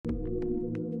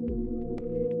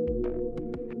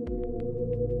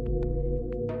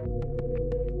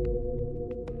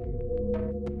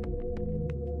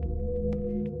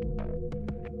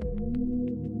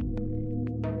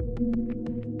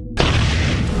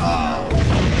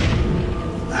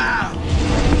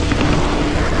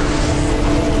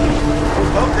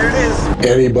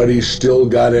Anybody still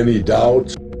got any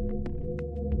doubts?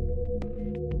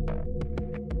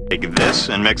 Take this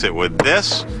and mix it with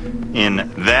this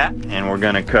in that, and we're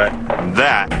going to cut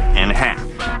that in half.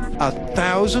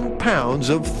 1,000 pounds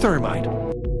of thermite.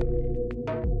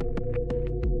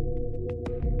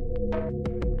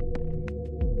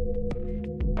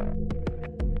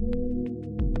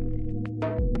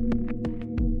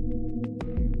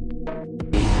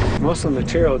 Most of the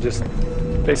material just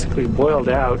basically boiled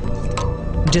out.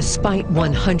 Despite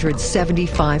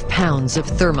 175 pounds of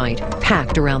thermite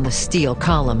packed around the steel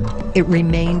column, it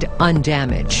remained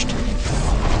undamaged.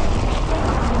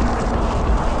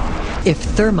 If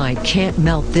thermite can't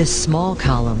melt this small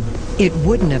column, it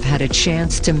wouldn't have had a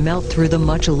chance to melt through the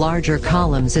much larger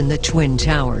columns in the Twin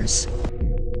Towers.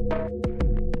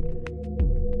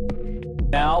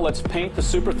 Now let's paint the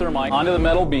super thermite onto the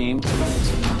metal beam.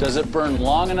 Does it burn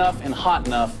long enough and hot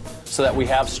enough so that we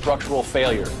have structural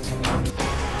failure?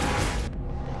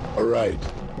 All right.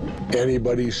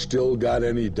 Anybody still got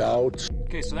any doubts?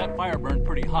 Okay, so that fire burned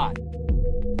pretty hot.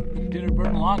 Did it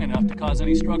burn long enough to cause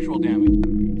any structural damage?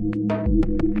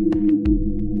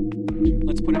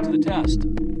 Let's put it to the test.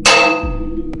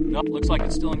 Nope, looks like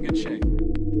it's still in good shape.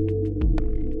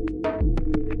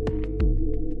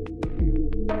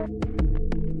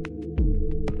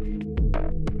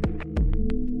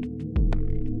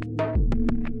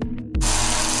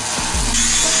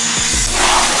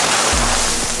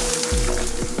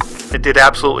 It did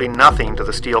absolutely nothing to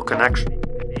the steel connection.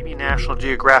 Maybe National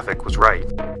Geographic was right.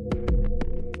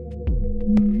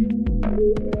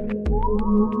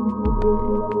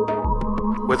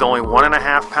 With only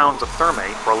 1.5 pounds of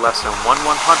thermite, or less than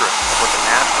 1/100th of what the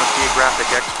National Geographic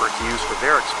experts used for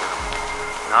their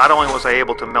experiment, not only was I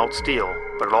able to melt steel,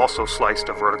 but it also sliced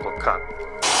a vertical cut.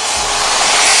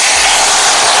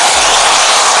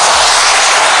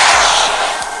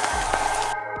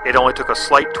 It only took a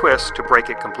slight twist to break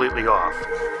it completely off.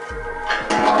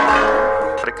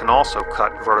 But it can also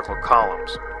cut vertical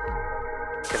columns.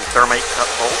 Can thermite cut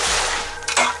bolts?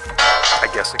 I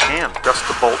guess it can. Just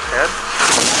the bolt head?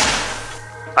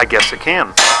 I guess it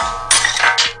can.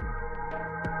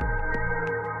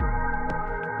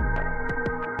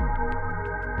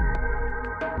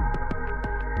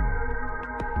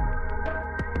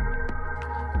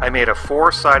 I made a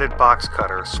 4-sided box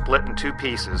cutter split in 2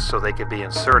 pieces so they could be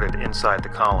inserted inside the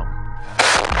column.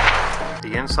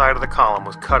 The inside of the column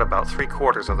was cut about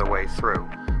 3/4 of the way through.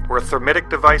 Were thermitic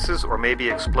devices or maybe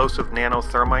explosive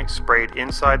nanothermite sprayed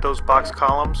inside those box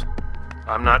columns?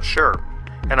 I'm not sure.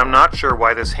 And I'm not sure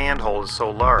why this handhold is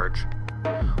so large,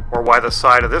 or why the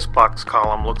side of this box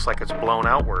column looks like it's blown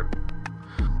outward.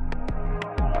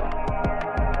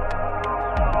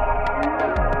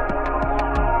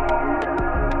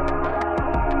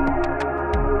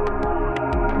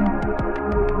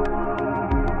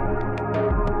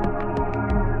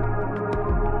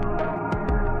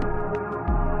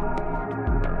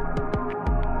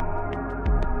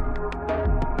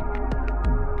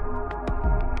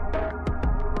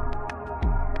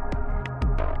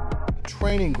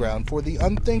 Training ground for the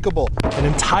unthinkable. An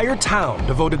entire town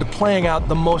devoted to playing out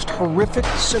the most horrific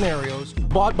scenarios,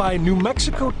 bought by New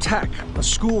Mexico Tech, a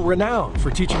school renowned for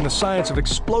teaching the science of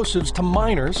explosives to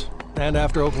minors, and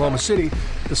after Oklahoma City,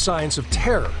 the science of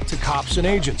terror to cops and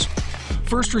agents.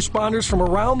 First responders from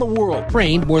around the world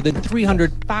trained more than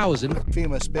 300,000.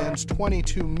 FEMA spends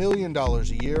 $22 million a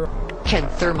year. Can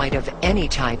thermite of any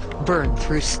type burn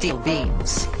through steel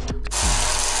beams?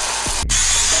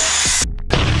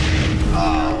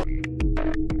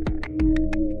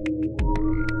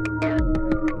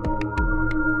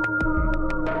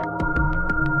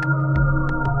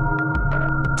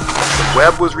 The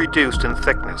web was reduced in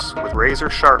thickness with razor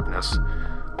sharpness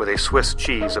with a Swiss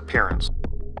cheese appearance.